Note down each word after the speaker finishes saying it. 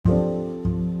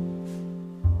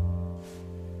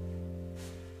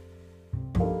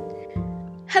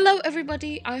Hello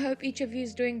everybody, I hope each of you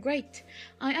is doing great.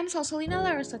 I am Salsalina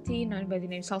Larasati, known by the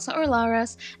name Salsa or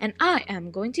Laras, and I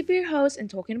am going to be your host and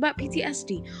talking about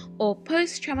PTSD, or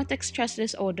Post-Traumatic Stress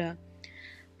Disorder.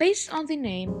 Based on the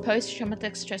name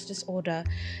post-traumatic stress disorder,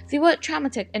 the word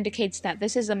traumatic indicates that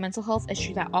this is a mental health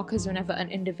issue that occurs whenever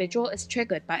an individual is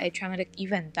triggered by a traumatic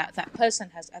event that person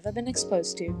has ever been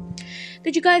exposed to.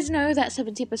 Did you guys know that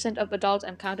 70% of adults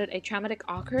encountered a traumatic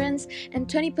occurrence and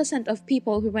 20% of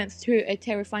people who went through a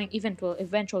terrifying event will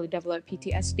eventually develop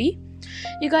PTSD?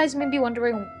 You guys may be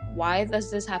wondering, why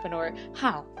does this happen or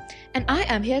how? And I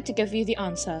am here to give you the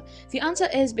answer. The answer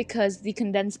is because the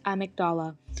condensed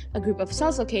amygdala, a group of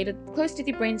cells located close to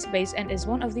the brain's base and is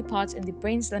one of the parts in the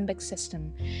brain's limbic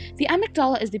system. The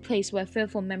amygdala is the place where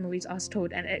fearful memories are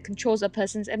stored and it controls a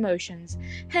person's emotions.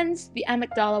 Hence, the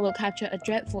amygdala will capture a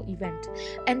dreadful event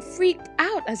and freak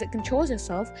out as it controls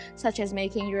yourself, such as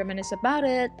making you reminisce about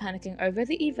it, panicking over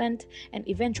the event, and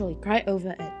eventually cry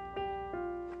over it.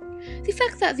 The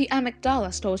fact that the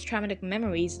amygdala stores traumatic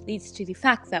memories leads to the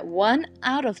fact that 1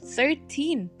 out of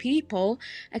 13 people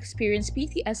experience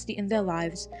PTSD in their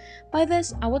lives. By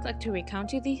this, I would like to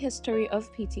recount you the history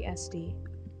of PTSD.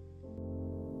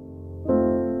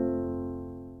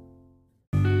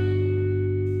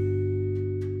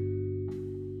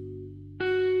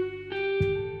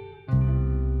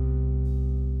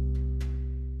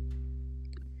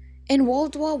 In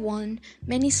World War I,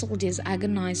 many soldiers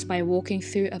agonized by walking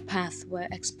through a path where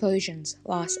explosions,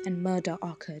 loss, and murder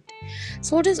occurred.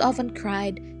 Soldiers often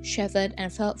cried, shivered,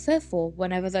 and felt fearful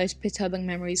whenever those perturbing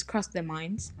memories crossed their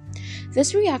minds.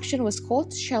 This reaction was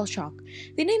called shell shock.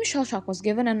 The name shell shock was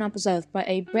given and observed by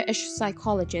a British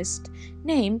psychologist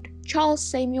named Charles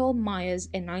Samuel Myers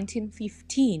in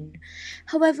 1915.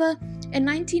 However, in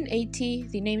 1980,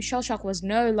 the name shell shock was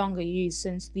no longer used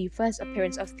since the first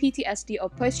appearance of PTSD or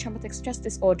post-traumatic stress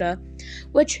disorder,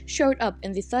 which showed up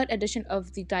in the 3rd edition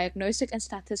of the Diagnostic and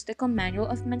Statistical Manual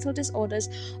of Mental Disorders,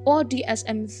 or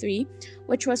DSM-3,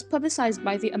 which was publicized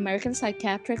by the American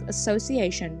Psychiatric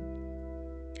Association.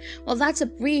 Well, that's a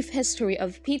brief history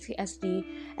of PTSD,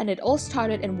 and it all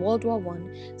started in World War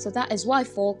I, so that is why,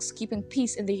 folks, keeping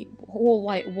peace in the whole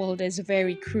wide world is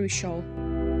very crucial.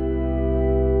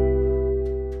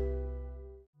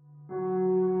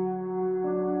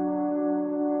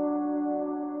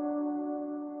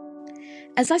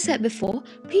 As I said before,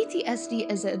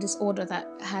 PTSD is a disorder that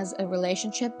has a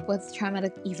relationship with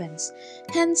traumatic events.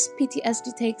 Hence,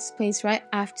 PTSD takes place right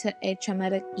after a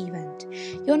traumatic event.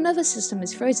 Your nervous system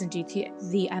is frozen due to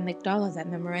the amygdala that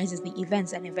memorizes the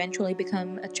events and eventually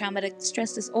become a traumatic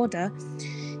stress disorder.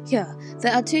 Here,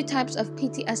 there are 2 types of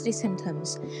PTSD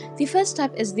symptoms. The first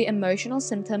type is the emotional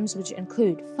symptoms, which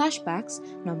include flashbacks,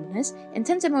 numbness,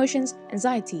 intense emotions,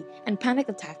 anxiety, and panic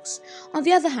attacks. On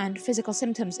the other hand, physical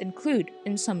symptoms include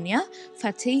insomnia,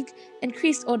 fatigue,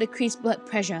 increased or decreased blood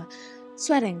pressure,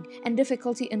 sweating, and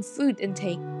difficulty in food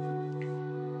intake.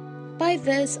 By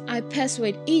this, I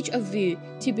persuade each of you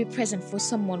to be present for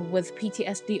someone with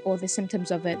PTSD or the symptoms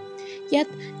of it. Yet,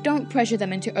 don't pressure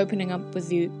them into opening up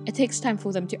with you. It takes time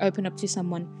for them to open up to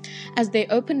someone. As they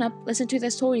open up, listen to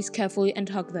their stories carefully and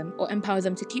hug them or empower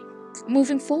them to keep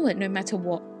moving forward no matter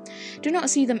what. Do not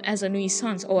see them as a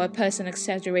nuisance or a person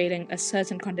exaggerating a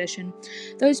certain condition.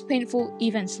 Those painful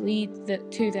events lead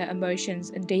to their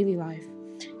emotions in daily life.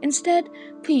 Instead,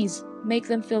 please make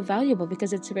them feel valuable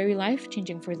because it's very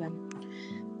life-changing for them.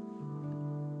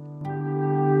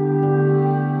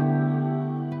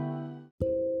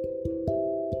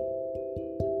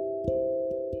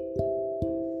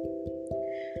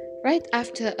 Right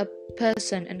after a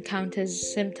person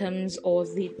encounters symptoms or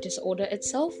the disorder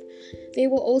itself, they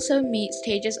will also meet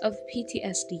stages of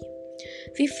PTSD.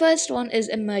 The first one is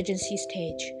emergency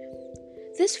stage.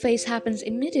 This phase happens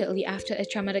immediately after a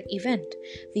traumatic event.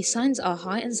 The signs are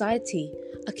high anxiety,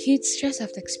 acute stress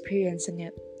after experiencing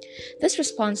it. This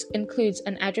response includes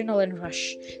an adrenaline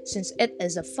rush, since it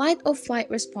is a fight or flight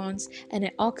response and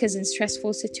it occurs in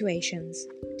stressful situations.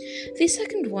 The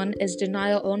second one is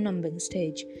denial or numbing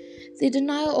stage. The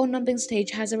denial or numbing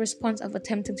stage has a response of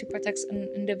attempting to protect an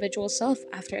individual's self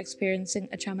after experiencing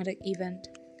a traumatic event.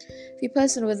 The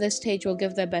person with this stage will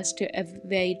give their best to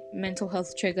evade mental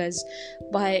health triggers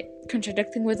by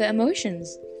contradicting with their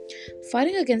emotions.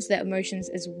 Fighting against their emotions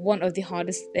is one of the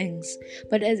hardest things,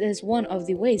 but it is one of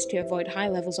the ways to avoid high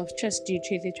levels of stress due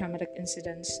to the traumatic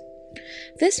incidents.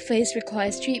 This phase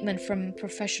requires treatment from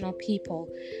professional people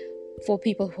for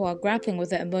people who are grappling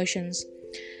with their emotions.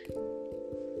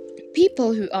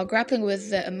 People who are grappling with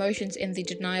their emotions in the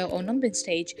denial or numbing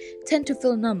stage tend to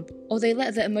feel numb, or they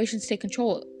let their emotions take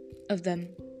control of them.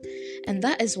 And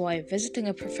that is why visiting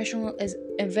a professional is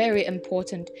very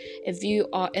important if you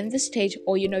are in this stage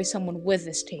or you know someone with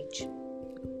this stage.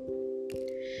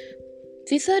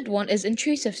 The third one is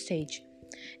intrusive stage.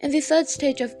 In the third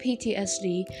stage of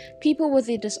PTSD, people with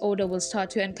the disorder will start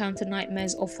to encounter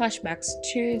nightmares or flashbacks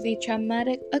to the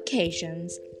traumatic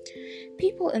occasions.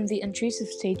 People in the intrusive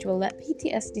stage will let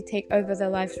PTSD take over their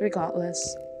lives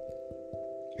regardless.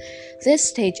 This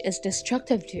stage is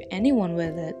destructive to anyone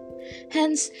with it.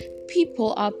 Hence,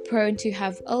 people are prone to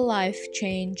have a life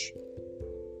change.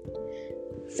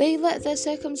 They let their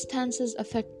circumstances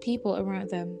affect people around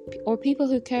them, or people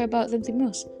who care about them the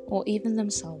most, or even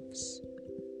themselves.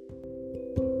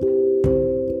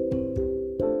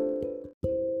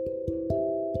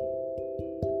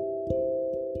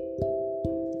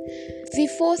 The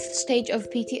fourth stage of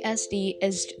PTSD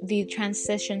is the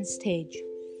transition stage.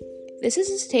 This is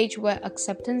a stage where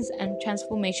acceptance and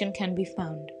transformation can be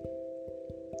found.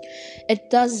 It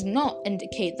does not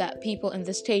indicate that people in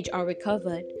this stage are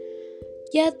recovered,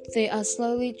 yet they are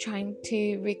slowly trying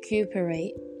to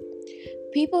recuperate.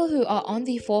 People who are on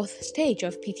the fourth stage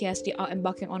of PTSD are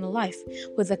embarking on a life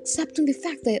with accepting the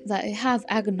fact that they have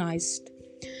agonized.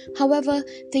 However,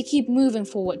 they keep moving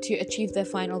forward to achieve their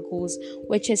final goals,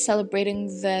 which is celebrating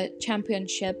the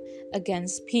championship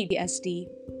against PTSD.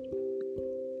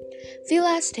 The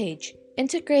last stage,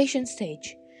 integration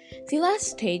stage. The last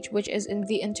stage, which is in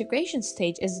the integration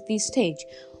stage, is the stage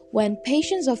when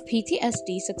patients of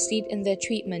PTSD succeed in their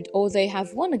treatment or they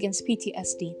have won against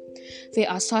PTSD. They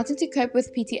are starting to cope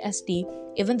with PTSD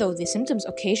even though the symptoms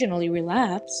occasionally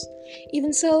relapse.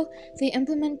 Even so, they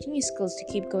implement new skills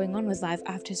to keep going on with life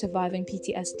after surviving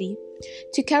PTSD.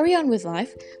 To carry on with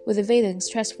life, with evading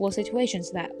stressful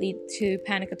situations that lead to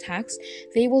panic attacks,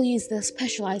 they will use their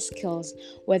specialized skills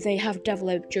where they have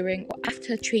developed during or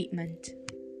after treatment.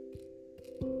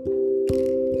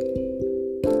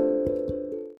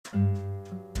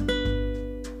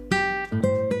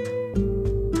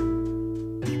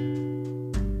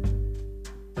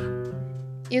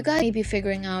 You guys may be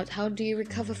figuring out, how do you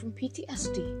recover from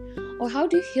PTSD? Or how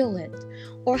do you heal it?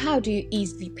 Or how do you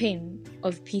ease the pain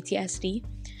of PTSD?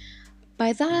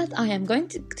 By that, I am going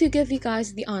to give you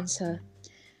guys the answer.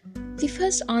 The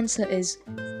first answer is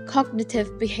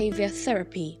cognitive behavior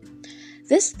therapy.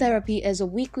 This therapy is a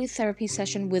weekly therapy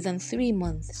session within 3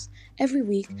 months. Every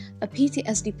week, a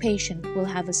PTSD patient will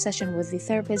have a session with the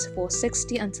therapist for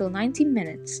 60 until 90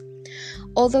 minutes.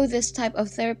 Although this type of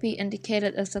therapy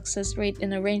indicated a success rate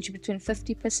in a range between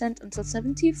 50% until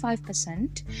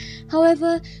 75%,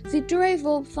 however, the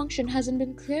durable function hasn't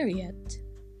been clear yet.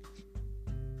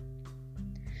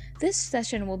 This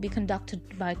session will be conducted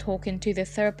by talking to the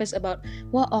therapist about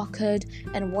what occurred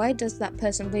and why does that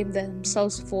person blame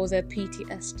themselves for their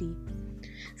PTSD.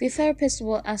 The therapist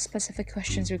will ask specific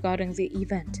questions regarding the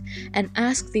event and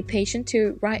ask the patient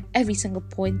to write every single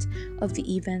point of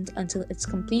the event until it's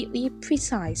completely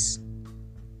precise.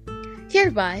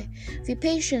 Hereby, the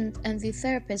patient and the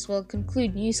therapist will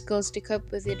conclude new skills to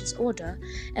cope with the disorder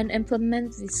and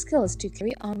implement the skills to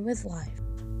carry on with life.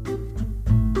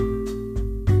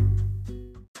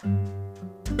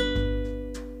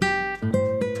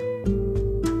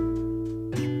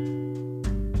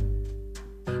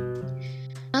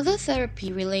 Another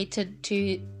therapy related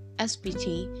to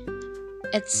SBT,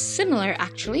 it's similar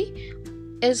actually,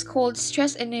 is called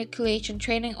Stress Inoculation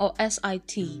Training or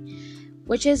SIT,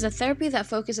 which is a therapy that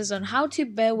focuses on how to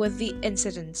bear with the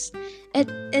incidents. It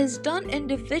is done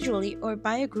individually or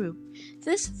by a group.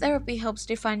 This therapy helps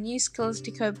define new skills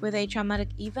to cope with a traumatic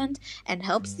event and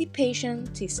helps the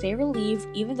patient to stay relieved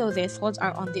even though their thoughts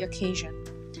are on the occasion.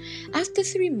 After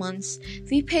 3 months,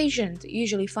 the patient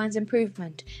usually finds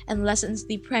improvement and lessens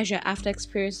the pressure after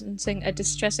experiencing a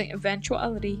distressing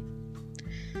eventuality.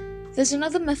 There's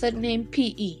another method named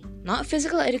PE, not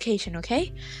physical education,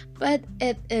 okay? But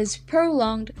it is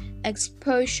prolonged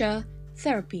exposure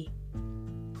therapy.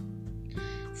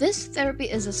 This therapy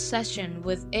is a session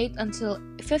with 8 until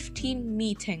 15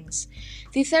 meetings.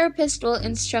 The therapist will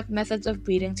instruct methods of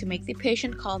breathing to make the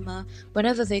patient calmer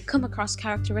whenever they come across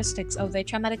characteristics of their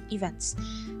traumatic events.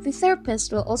 The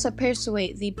therapist will also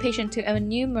persuade the patient to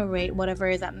enumerate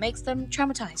whatever that makes them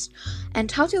traumatized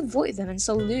and how to avoid them and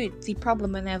salute the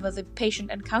problem whenever the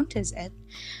patient encounters it.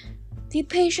 The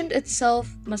patient itself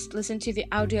must listen to the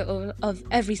audio of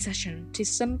every session to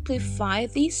simplify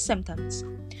these symptoms.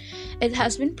 It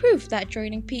has been proved that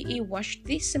joining PE washed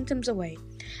these symptoms away.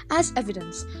 As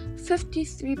evidence,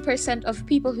 53% of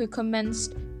people who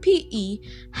commenced PE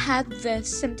had their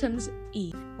symptoms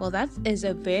eased. Well, that is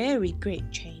a very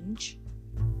great change.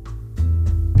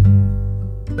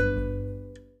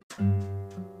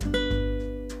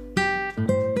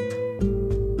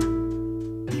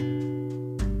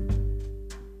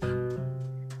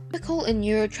 in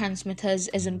neurotransmitters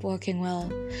isn't working well.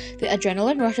 The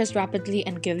adrenaline rushes rapidly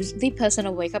and gives the person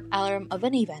a wake-up alarm of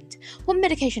an event. What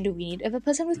medication do we need if a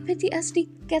person with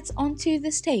PTSD gets onto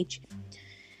the stage?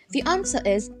 The answer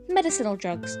is medicinal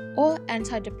drugs or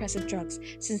antidepressant drugs,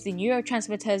 since the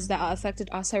neurotransmitters that are affected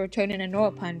are serotonin and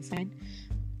norepinephrine.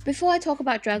 Before I talk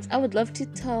about drugs, I would love to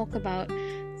talk about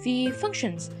the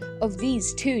functions of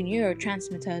these two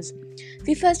neurotransmitters.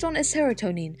 The first one is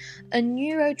serotonin, a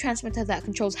neurotransmitter that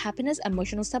controls happiness,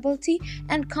 emotional stability,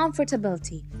 and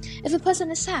comfortability. If a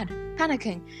person is sad,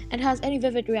 panicking, and has any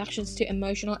vivid reactions to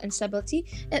emotional instability,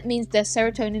 it means their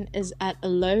serotonin is at a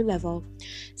low level.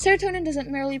 Serotonin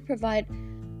doesn't merely provide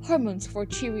hormones for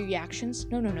cheery reactions.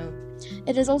 No.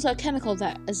 It is also a chemical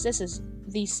that assists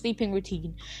the sleeping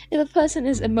routine. If a person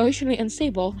is emotionally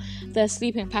unstable, their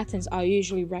sleeping patterns are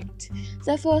usually wrecked.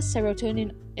 Therefore,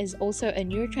 serotonin is also a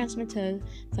neurotransmitter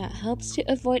that helps to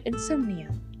avoid insomnia.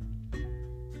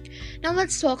 Now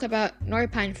let's talk about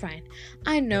norepinephrine.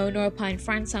 I know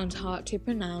norepinephrine sounds hard to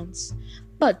pronounce,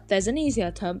 but there's an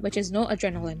easier term, which is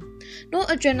noradrenaline.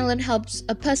 Noradrenaline helps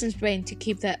a person's brain to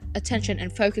keep their attention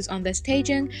and focus on their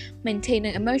staging,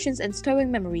 maintaining emotions, and storing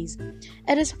memories.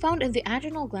 It is found in the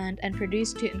adrenal gland and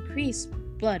produced to increase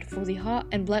blood for the heart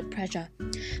and blood pressure.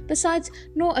 Besides,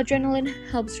 noradrenaline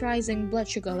helps rising blood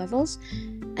sugar levels,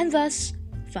 and thus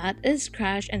fat is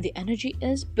crashed and the energy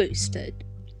is boosted.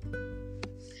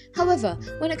 However,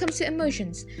 when it comes to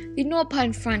emotions, the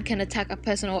norepinephrine can attack a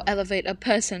person or elevate a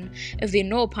person. If the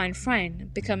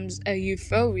norepinephrine becomes a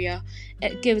euphoria,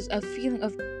 it gives a feeling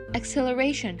of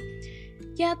exhilaration.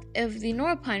 Yet, if the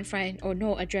norepinephrine or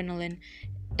noradrenaline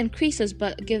increases,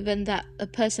 but given that a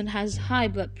person has high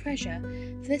blood pressure,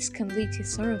 this can lead to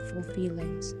sorrowful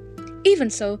feelings. Even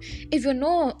so, if your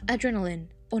noradrenaline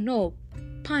or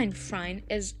norepinephrine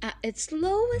is at its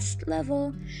lowest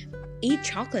level, eat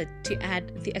chocolate to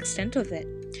add the extent of it.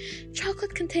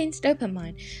 Chocolate contains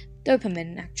dopamine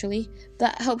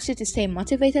that helps you to stay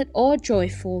motivated or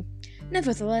joyful.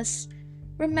 Nevertheless,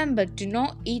 remember, do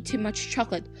not eat too much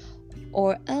chocolate,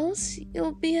 or else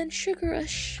you'll be in sugar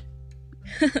rush.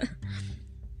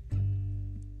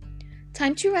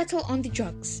 Time to rattle on the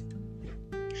drugs.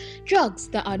 Drugs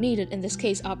that are needed in this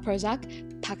case are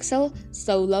Prozac, Paxil,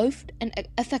 Zoloft, and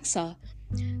Effexor.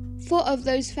 4 of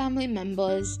those family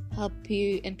members help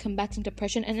you in combating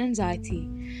depression and anxiety.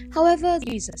 However,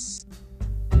 Jesus.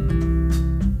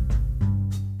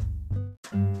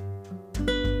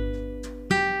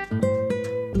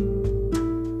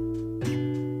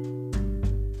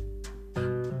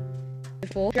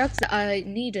 Drugs that are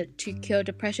needed to cure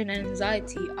depression and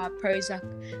anxiety are Prozac,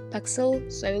 Paxil,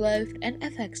 Zoloft, and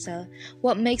Effexor.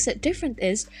 What makes it different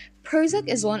is Prozac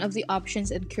is one of the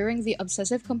options in curing the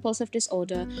obsessive-compulsive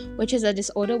disorder, which is a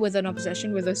disorder with an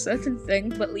obsession with a certain thing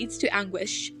but leads to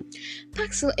anguish.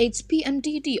 Paxil aids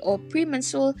PMDD or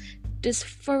premenstrual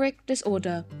dysphoric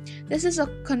disorder. This is a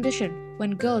condition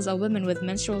when girls or women with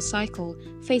menstrual cycle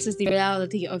faces the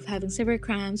reality of having severe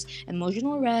cramps,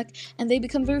 emotional wreck, and they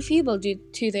become very feeble due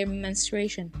to their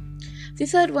menstruation. The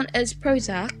third one is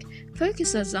Prozac,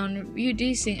 focuses on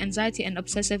reducing anxiety and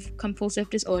obsessive-compulsive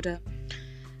disorder.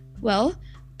 Well,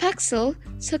 Paxil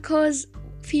succors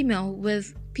female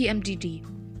with PMDD.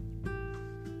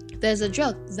 There's a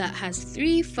drug that has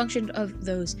 3 functions of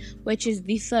those, which is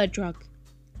the third drug,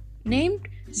 named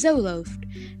Zoloft.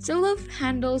 Zoloft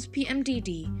handles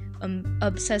PMDD,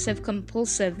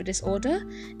 obsessive-compulsive disorder,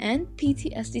 and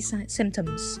PTSD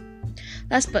symptoms.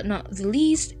 Last but not the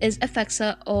least is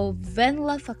Effexor or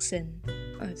venlafaxine.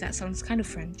 Oh, that sounds kind of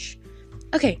French.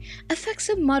 Okay,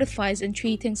 Effexor modifies in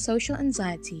treating social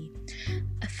anxiety.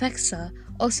 Effexor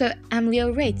also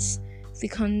ameliorates the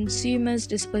consumer's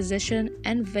disposition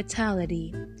and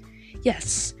vitality.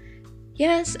 Yes,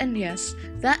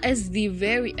 that is the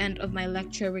very end of my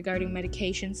lecture regarding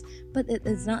medications, but it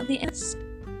is not the end.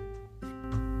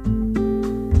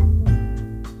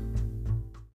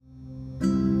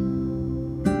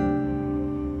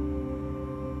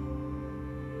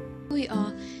 We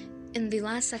are in the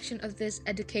last section of this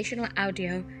educational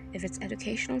audio, if it's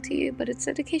educational to you, but it's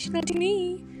educational to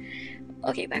me.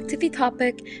 Okay, back to the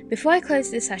topic. Before I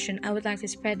close this session, I would like to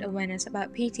spread awareness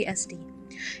about PTSD.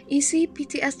 You see,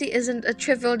 PTSD isn't a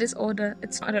trivial disorder,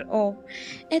 it's not at all.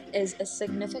 It is a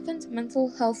significant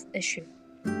mental health issue.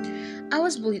 I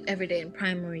was bullied every day in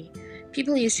primary.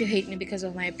 People used to hate me because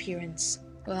of my appearance.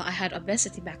 Well, I had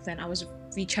obesity back then. I was a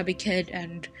wee chubby kid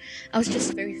and I was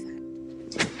just very fat.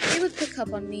 They would pick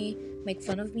up on me, make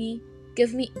fun of me,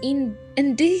 give me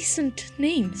indecent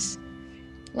names,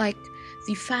 like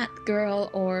the fat girl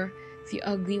or the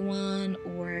ugly one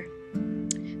or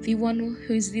the one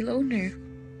who's the loner.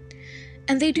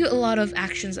 And they do a lot of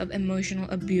actions of emotional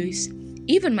abuse.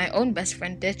 Even my own best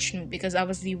friend ditched me because I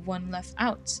was the one left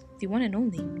out, the one and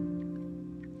only.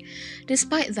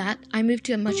 Despite that, I moved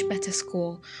to a much better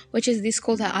school, which is the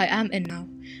school that I am in now.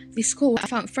 The school where I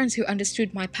found friends who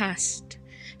understood my past,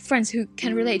 friends who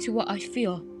can relate to what I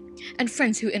feel, and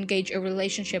friends who engage a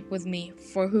relationship with me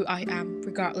for who I am,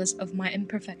 regardless of my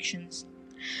imperfections.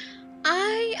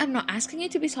 I am not asking you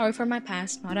to be sorry for my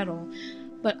past, not at all,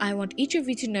 but I want each of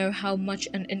you to know how much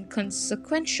an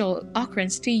inconsequential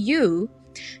occurrence to you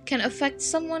can affect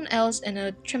someone else in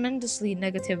a tremendously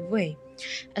negative way,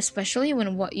 especially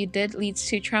when what you did leads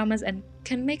to traumas and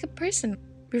can make a person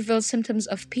reveal symptoms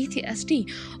of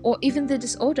PTSD or even the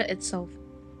disorder itself.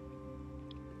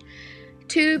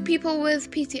 To people with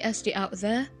PTSD out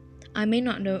there, I may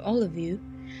not know all of you,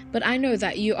 but I know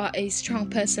that you are a strong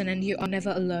person and you are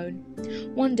never alone.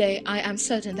 One day, I am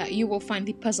certain that you will find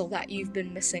the puzzle that you've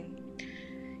been missing.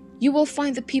 You will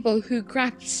find the people who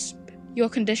grasp your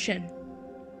condition.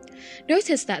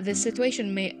 Notice that this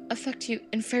situation may affect you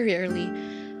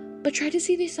inferiorly, but try to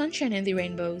see the sunshine and the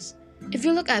rainbows. If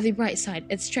you look at the bright side,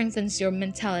 it strengthens your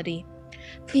mentality.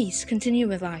 Please continue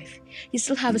with life. You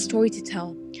still have a story to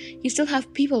tell. You still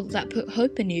have people that put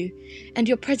hope in you, and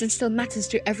your presence still matters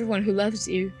to everyone who loves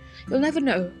you. You'll never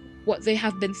know what they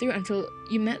have been through until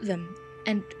you met them,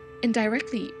 and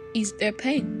indirectly ease their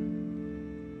pain.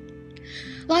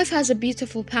 Life has a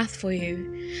beautiful path for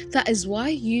you. That is why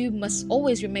you must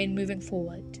always remain moving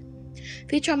forward.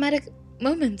 The traumatic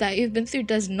moment that you've been through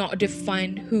does not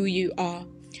define who you are.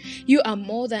 You are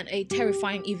more than a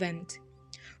terrifying event.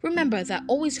 Remember that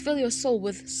always fill your soul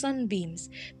with sunbeams,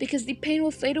 because the pain will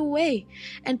fade away,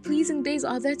 and pleasing days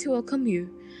are there to welcome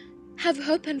you. Have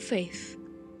hope and faith.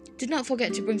 Do not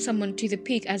forget to bring someone to the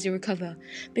peak as you recover,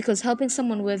 because helping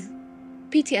someone with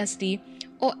PTSD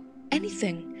or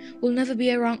anything will never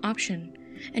be a wrong option,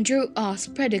 and you are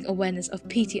spreading awareness of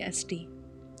PTSD.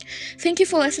 Thank you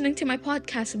for listening to my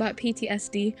podcast about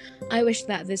PTSD. I wish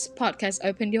that this podcast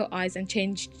opened your eyes and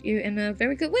changed you in a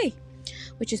very good way,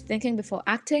 which is thinking before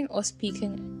acting or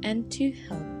speaking, and to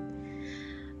help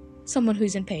someone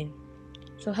who's in pain.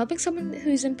 So helping someone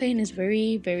who's in pain is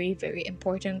very, very, very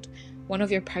important. One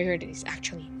of your priorities,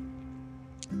 actually.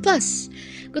 Plus,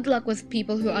 good luck with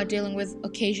people who are dealing with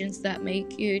occasions that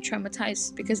make you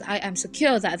traumatized, because I am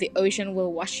secure that the ocean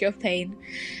will wash your pain.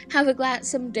 Have a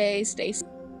gladsome day. Stay safe.